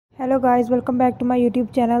Hello guys, welcome back to my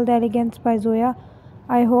YouTube channel The Elegance by Zoya.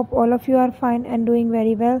 I hope all of you are fine and doing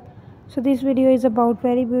very well. So this video is about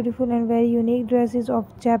very beautiful and very unique dresses of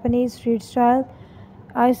Japanese street style.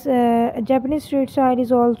 Japanese street style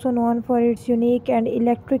is also known for its unique and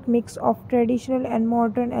electric mix of traditional and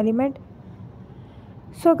modern element.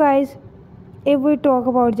 So guys, if we talk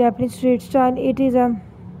about Japanese street style, it is a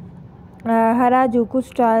Harajuku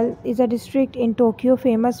style is a district in Tokyo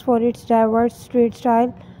famous for its diverse street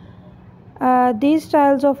style. These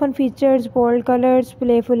styles often features bold colors,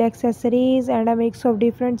 playful accessories, and a mix of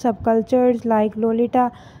different subcultures like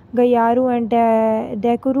Lolita, Gayaru, and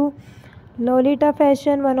Dekuru. Lolita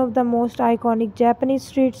fashion, one of the most iconic Japanese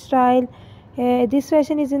street style. This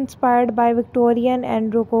fashion is inspired by Victorian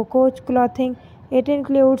and Rococo clothing. It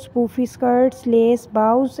includes poofy skirts, lace,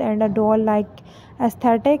 bows, and a doll-like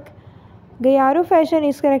aesthetic. Gayaru fashion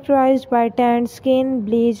is characterized by tanned skin,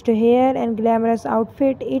 bleached hair, and glamorous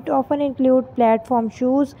outfit. It often includes platform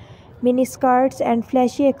shoes, mini skirts, and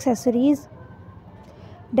flashy accessories.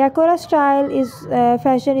 Decora style is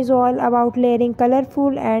fashion is all about layering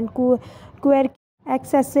colorful and quirky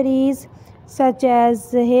accessories such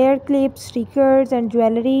as hair clips, stickers, and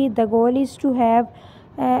jewelry. The goal is to have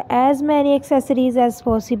as many accessories as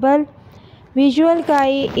possible. Visual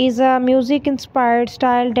Kai is a music inspired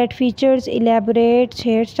style that features elaborate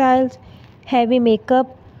hairstyles, heavy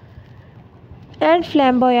makeup, and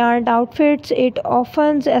flamboyant outfits. It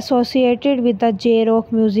often associated with the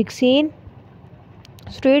J-rock music scene.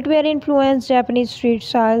 Streetwear influenced Japanese street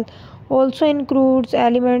style also includes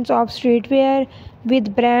elements of streetwear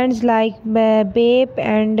with brands like Bape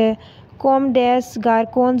and Comme des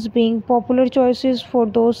Garcons being popular choices for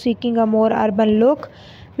those seeking a more urban look.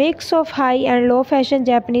 Mix of high and low fashion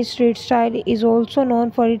Japanese street style is also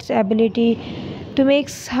known for its ability to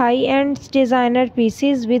mix high-end designer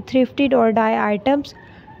pieces with thrifted or dye items,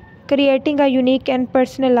 creating a unique and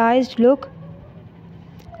personalized look.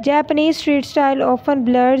 Japanese street style often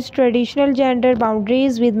blurs traditional gender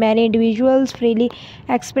boundaries with many individuals freely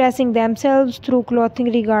expressing themselves through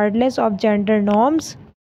clothing regardless of gender norms.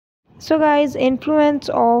 So guys, influence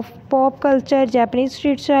of pop culture. Japanese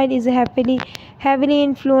street style is heavily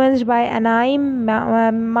influenced by anime,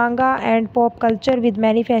 manga, and pop culture, with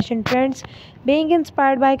many fashion trends being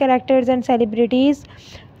inspired by characters and celebrities.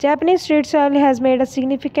 Japanese street style has made a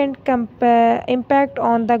significant impact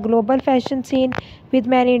on the global fashion scene, with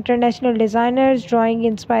many international designers drawing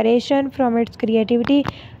inspiration from its creativity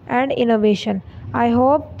and innovation. I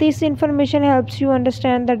hope this information helps you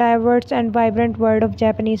understand the diverse and vibrant world of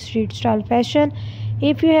Japanese street style fashion.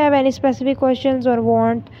 If you have any specific questions or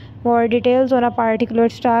want more details on a particular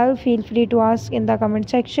style, feel free to ask in the comment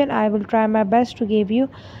section. I will try my best to give you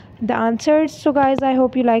the answers. So guys, I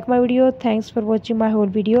hope you like my video. Thanks for watching my whole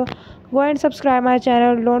video. Go and subscribe my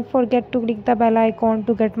channel. Don't forget to click the bell icon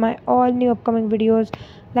to get my all new upcoming videos.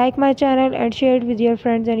 Like my channel and share it with your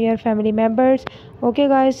friends and your family members. Okay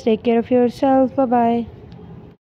guys, take care of yourself. Bye bye.